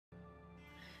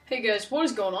Hey guys, what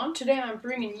is going on? Today I'm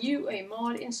bringing you a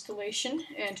mod installation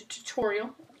and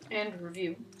tutorial and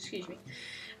review,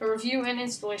 a review and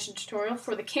installation tutorial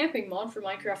for the camping mod for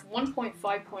Minecraft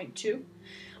 1.5.2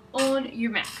 on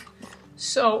your Mac.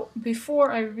 So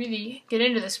before I really get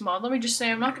into this mod, let me just say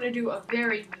I'm not going to do a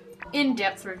very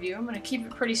in-depth review. I'm going to keep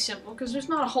it pretty simple because there's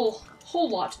not a whole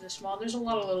lot to this mod. There's a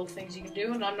lot of little things you can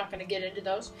do, and I'm not going to get into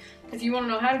those. If you want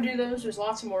to know how to do those, there's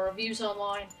lots of more reviews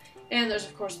online, and there's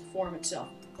of course the forum itself.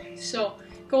 So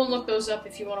go and look those up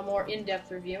if you want a more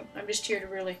in-depth review. I'm just here to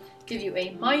really give you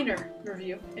a minor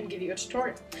review and give you a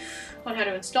tutorial on how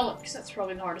to install it, because that's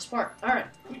probably the hardest part. Alright,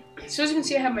 so as you can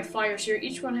see I have my fires here.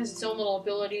 Each one has its own little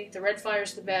ability. The red fire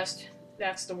is the best,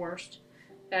 that's the worst.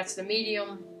 That's the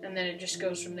medium, and then it just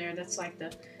goes from there. That's like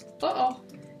the,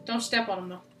 don't step on them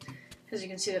though. As you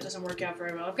can see, that doesn't work out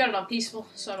very well. I've got it on peaceful,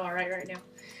 so I'm alright right now.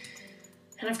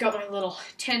 And I've got my little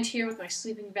tent here with my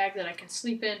sleeping bag that I can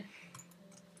sleep in.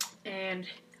 And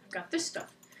I've got this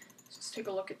stuff. So let's take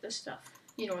a look at this stuff.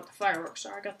 You know what the fireworks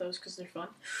are. I got those because they're fun.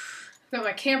 I've got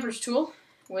my camper's tool,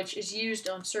 which is used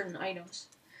on certain items,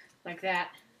 like that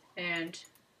and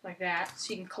like that,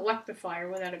 so you can collect the fire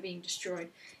without it being destroyed.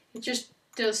 It just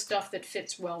does stuff that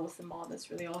fits well with the mod.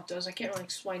 That's really all it does. I can't really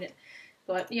explain it.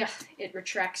 But yeah, it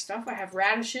retracts stuff. I have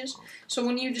radishes. So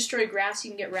when you destroy grass,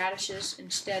 you can get radishes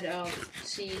instead of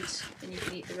seeds, and you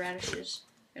can eat the radishes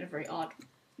in a very odd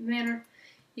manner.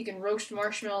 You can roast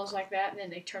marshmallows like that, and then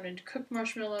they turn into cooked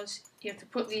marshmallows. You have to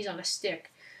put these on a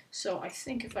stick. So I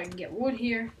think if I can get wood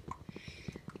here,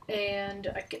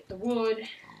 and I get the wood,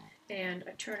 and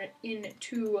I turn it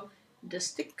into the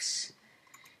sticks,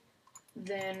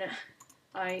 then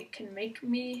I can make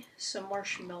me some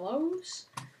marshmallows.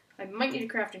 I might need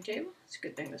a crafting table. It's a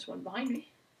good thing there's one behind me.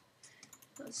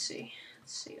 Let's see.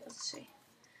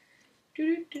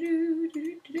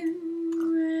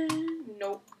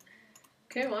 Nope.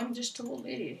 Okay, well, I'm just a little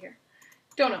idiot here.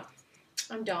 Don't know.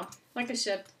 I'm dumb. Like I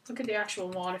said, look at the actual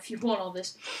mod if you want all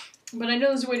this. But I know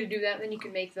there's a way to do that, then you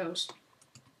can make those.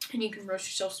 And you can roast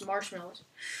yourself some marshmallows.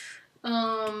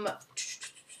 What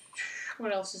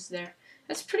else is there?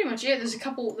 That's pretty much it. There's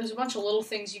a bunch of little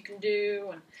things you can do,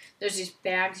 and there's these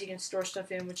bags you can store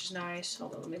stuff in, which is nice.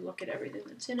 Hold on, let me look at everything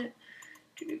that's in it.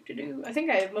 I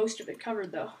think I have most of it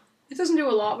covered, though. It doesn't do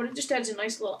a lot, but it just adds a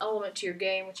nice little element to your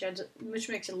game, which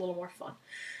makes it a little more fun,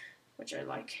 which I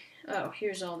like. Oh,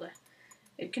 here's all the...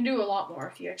 It can do a lot more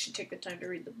if you actually take the time to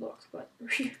read the book, but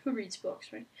who reads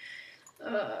books, right?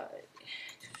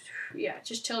 Yeah, it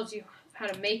just tells you how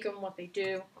to make them, what they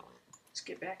do. Let's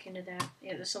get back into that.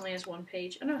 Yeah, this only has one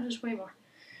page. Oh no, there's way more.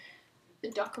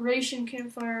 The decoration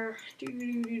campfire.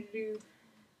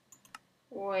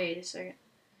 Wait a second.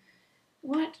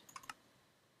 What?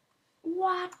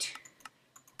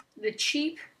 The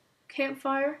cheap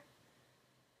campfire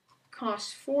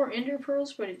costs 4 ender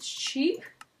pearls, but it's cheap?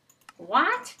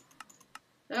 What?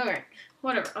 Alright,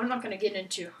 whatever. I'm not going to get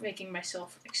into making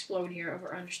myself explode here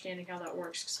over understanding how that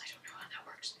works, because I don't know how that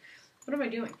works. What am I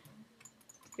doing?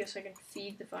 I guess I can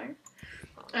feed the fire?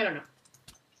 I don't know.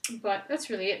 But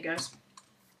that's really it, guys.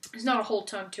 There's not a whole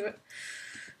ton to it.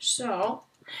 So,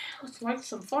 let's light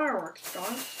some fireworks,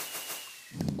 guys.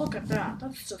 Look at that.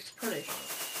 That's just pretty.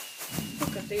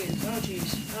 Look at these. Oh,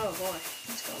 jeez. Oh, boy.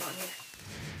 What's going on here?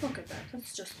 Look at that.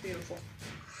 That's just beautiful.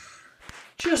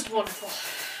 Just wonderful.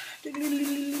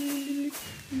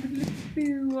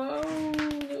 Oh,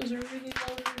 those are really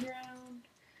low to the ground.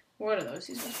 What are those?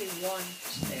 These must be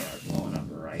ones. They are blowing up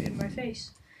right in my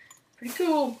face. Pretty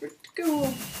cool. Pretty cool.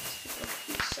 Let's take a look at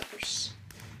these suckers.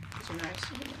 These are nice.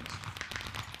 These are nice.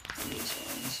 And these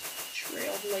ones.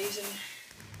 Trailblazing.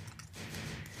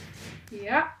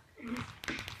 Yeah.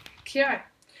 Okay.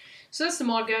 So that's the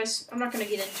mod, guys. I'm not going to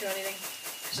get into anything,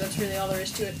 because that's really all there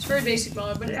is to it. It's a very basic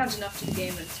mod, but it adds enough to the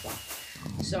game and it's fun.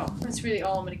 So that's really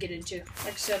all I'm going to get into.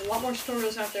 Like I said, a lot more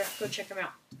tutorials out there. Go check them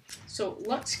out. So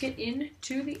let's get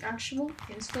into the actual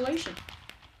installation.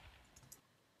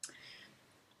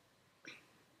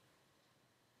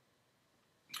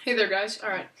 Hey there, guys.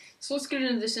 Alright, so let's get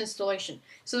into this installation.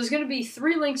 So there's going to be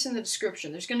 3 links in the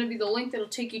description. There's going to be the link that will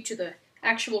take you to the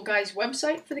actual guy's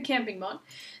website for the camping mod.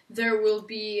 There will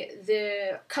be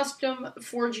the custom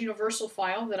Forge Universal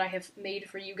file that I have made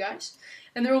for you guys.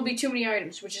 And there will be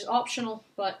TooManyItems, which is optional,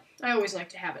 but I always like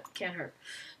to have it. Can't hurt.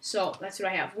 So that's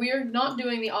what I have. We are not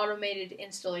doing the automated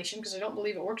installation because I don't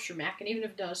believe it works for Mac, and even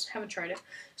if it does, haven't tried it.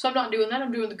 So I'm not doing that.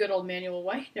 I'm doing the good old manual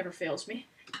way. Never fails me.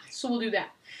 So we'll do that.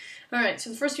 Alright,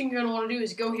 so the first thing you're going to want to do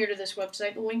is go here to this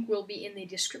website. The link will be in the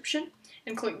description,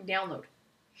 and click download.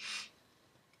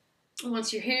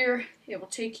 Once you're here, it will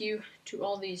take you to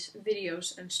all these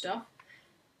videos and stuff,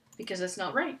 because that's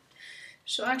not right.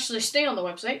 So actually stay on the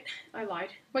website. I lied.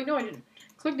 Wait, no I didn't.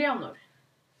 Click download.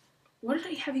 What did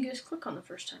I have you guys click on the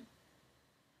first time?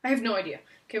 I have no idea.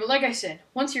 Okay, but like I said,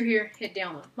 once you're here, hit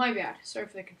download. My bad. Sorry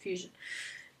for the confusion.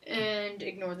 And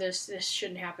ignore this. This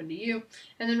shouldn't happen to you.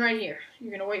 And then right here,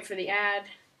 you're going to wait for the ad.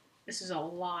 This is all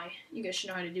a lie. You guys should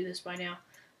know how to do this by now.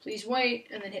 Please wait,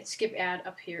 and then hit skip ad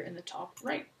up here in the top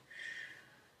right.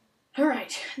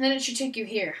 Alright, and then it should take you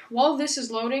here. While this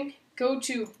is loading, go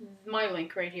to my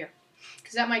link right here,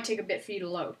 because that might take a bit for you to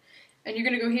load. And you're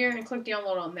going to go here and click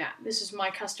download on that. This is my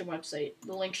custom website.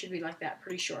 The link should be like that,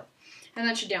 pretty short. And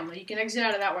that should download. You can exit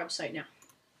out of that website now.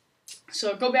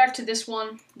 So go back to this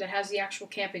one that has the actual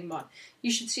camping mod.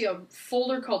 You should see a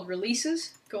folder called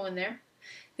releases. Go in there.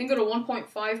 Then go to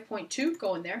 1.5.2.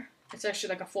 Go in there. It's actually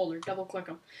like a folder. Double click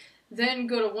them. Then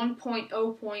go to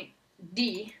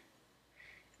 1.0.d.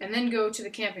 And then go to the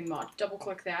camping mod. Double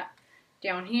click that.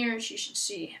 Down here, you should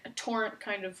see a torrent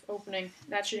kind of opening.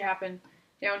 That should happen.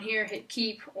 Down here, hit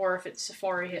keep, or if it's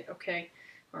Safari, hit OK.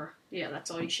 Or, yeah,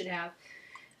 that's all you should have.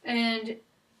 And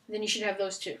then you should have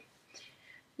those two.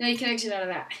 Now you can exit out of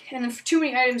that. And then for Too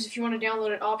Many Items, if you want to download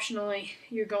it optionally,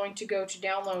 you're going to go to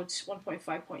Downloads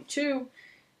 1.5.2.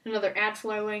 Another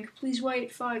AdFly link. Please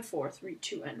wait. 5, 4, 3,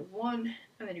 2, and 1.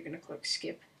 And then you're going to click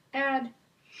Skip Ad.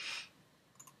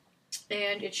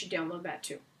 And it should download that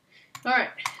too. Alright,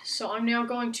 so I'm now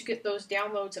going to get those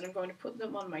downloads and I'm going to put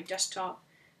them on my desktop.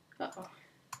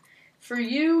 For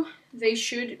you, they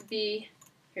should be,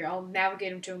 here, I'll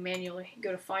navigate them to them manually.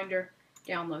 Go to Finder,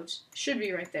 Downloads. Should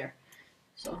be right there.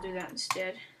 So I'll do that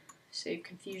instead. Save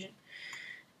confusion.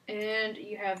 And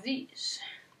you have these.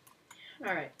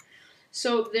 Alright,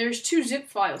 so there's two zip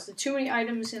files. The Too Many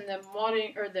Items and the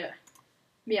modding, or the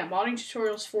Modding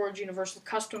Tutorials Forge Universal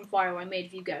Custom file I made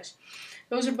for you guys.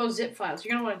 Those are both zip files.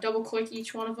 You're going to want to double click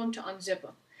each one of them to unzip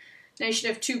them. Now you should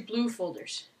have two blue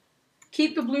folders.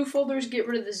 Keep the blue folders, get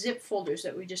rid of the zip folders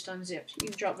that we just unzipped. You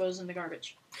can drop those in the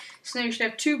garbage. So now you should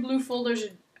have two blue folders,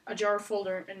 a jar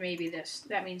folder, and maybe this.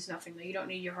 That means nothing though. You don't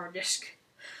need your hard disk.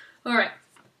 Alright.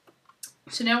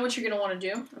 So now what you're going to want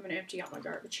to do, I'm going to empty out my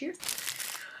garbage here.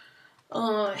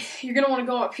 You're going to want to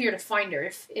go up here to Finder.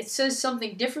 If it says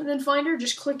something different than Finder,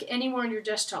 just click anywhere on your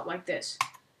desktop like this.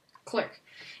 Click.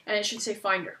 And it should say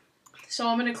Finder. So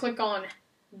I'm going to click on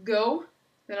Go.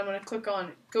 Then I'm going to click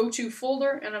on Go To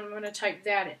Folder, and I'm going to type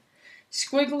that in.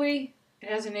 Squiggly, it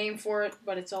has a name for it,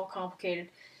 but it's all complicated,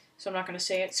 so I'm not going to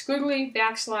say it. Squiggly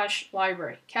 /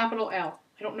 library, capital L.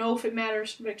 I don't know if it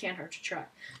matters, but it can't hurt to try.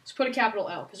 So put a capital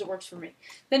L, because it works for me.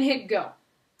 Then hit Go.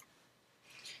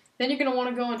 Then you're going to want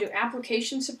to go into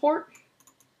Application Support.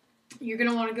 You're going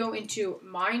to want to go into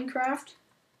Minecraft,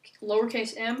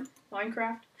 lowercase m,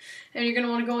 Minecraft, and you're going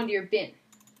to want to go into your bin.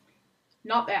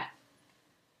 Not that.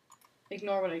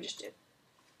 Ignore what I just did.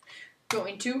 Go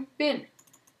into bin.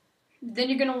 Then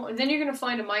you're gonna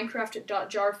find a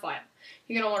Minecraft.jar file.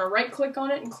 You're gonna want to right click on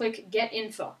it and click Get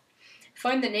Info.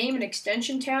 Find the name and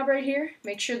extension tab right here.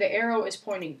 Make sure the arrow is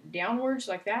pointing downwards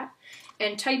like that,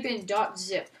 and type in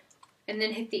 .zip, and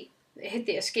then hit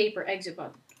the escape or exit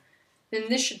button. Then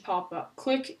this should pop up.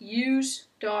 Click Use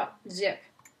 .zip.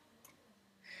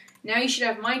 Now you should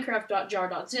have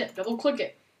Minecraft.jar.zip. Double click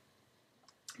it.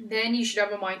 Then you should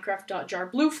have a Minecraft.jar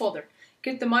blue folder.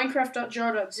 Get the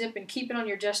Minecraft.jar.zip and keep it on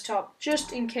your desktop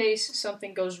just in case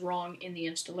something goes wrong in the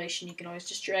installation. You can always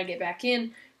just drag it back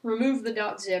in, remove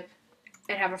the .zip,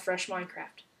 and have a fresh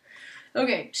Minecraft.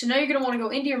 Okay, so now you're going to want to go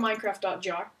into your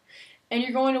Minecraft.jar, and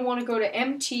you're going to want to go to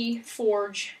MT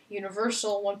Forge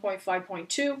Universal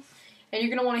 1.5.2, and you're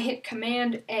going to want to hit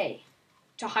Command A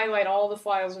to highlight all the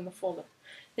files in the folder.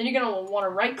 Then you're going to want to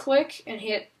right click and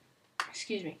hit,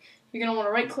 you're going to want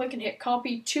to right click and hit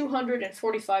copy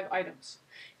 245 items.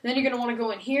 And then you're going to want to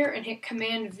go in here and hit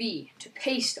Command V to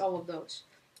paste all of those.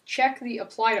 Check the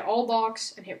apply to all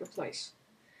box and hit replace.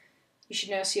 You should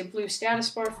now see a blue status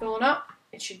bar filling up.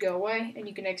 It should go away and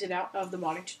you can exit out of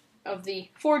the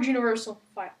Forge Universal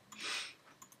file.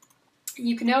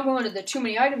 You can now go into the Too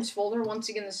Many Items folder. Once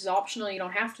again, this is optional. You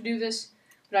don't have to do this,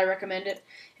 but I recommend it.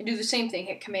 And do the same thing.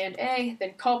 Hit Command A,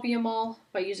 then copy them all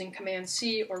by using Command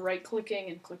C or right-clicking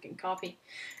and clicking copy.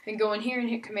 And go in here and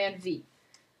hit Command V.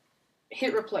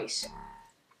 Hit replace.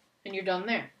 And you're done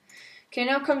there. Okay,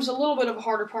 now comes a little bit of a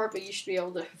harder part, but you should be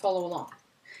able to follow along.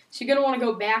 So you're going to want to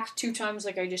go back 2 times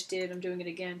like I just did. I'm doing it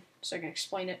again so I can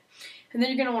explain it. And then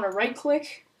you're going to want to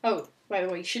right-click. Oh, by the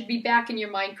way, you should be back in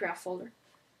your Minecraft folder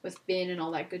with bin and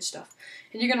all that good stuff.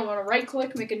 And you're going to want to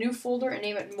right-click, make a new folder, and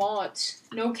name it Mods.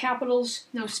 No capitals,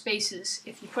 no spaces.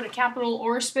 If you put a capital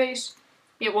or a space,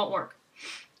 it won't work.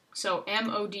 So,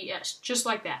 M-O-D-S, just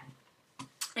like that.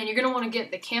 And you're going to want to get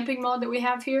the camping mod that we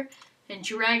have here, and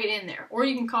drag it in there. Or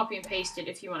you can copy and paste it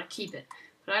if you want to keep it.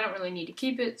 But I don't really need to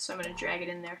keep it, so I'm going to drag it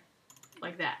in there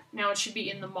like that. Now it should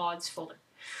be in the mods folder.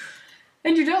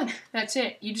 And you're done. That's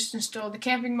it. You just installed the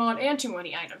camping mod and too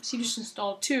many items. You just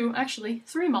installed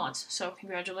three mods. So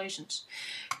congratulations.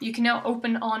 You can now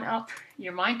open on up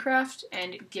your Minecraft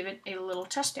and give it a little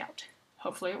test out.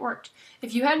 Hopefully it worked.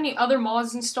 If you had any other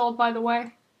mods installed, by the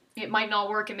way, it might not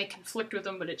work. It may conflict with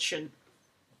them, but it shouldn't.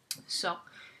 So,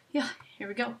 yeah, here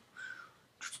we go.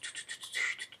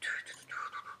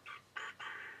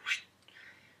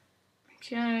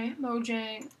 Okay,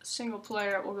 Mojang, single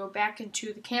player. We'll go back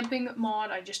into the camping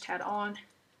mod I just had on.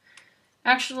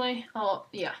 Actually,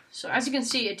 yeah. So as you can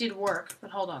see, it did work.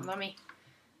 But hold on, let me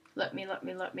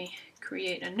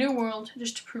create a new world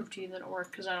just to prove to you that it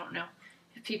worked, because I don't know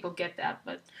if people get that.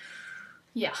 But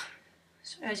yeah.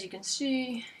 So as you can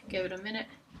see, give it a minute.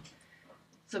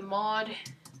 The mod.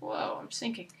 Whoa, I'm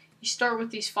thinking. You start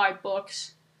with these 5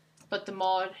 books, but the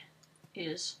mod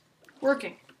is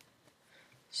working.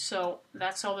 So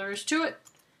that's all there is to it,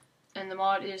 and the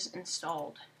mod is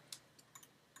installed.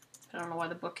 I don't know why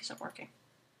the book isn't working.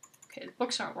 Okay, the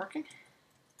books aren't working.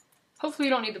 Hopefully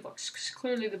you don't need the books, because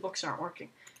clearly the books aren't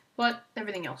working. But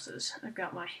everything else is. I've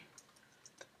got my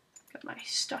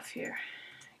stuff here.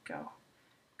 Got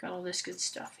all this good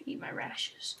stuff. Eat my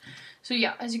radishes. So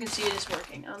yeah, as you can see, it is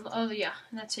working. Oh yeah,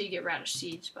 and that's how you get radish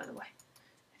seeds, by the way,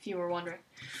 if you were wondering.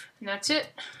 And that's it.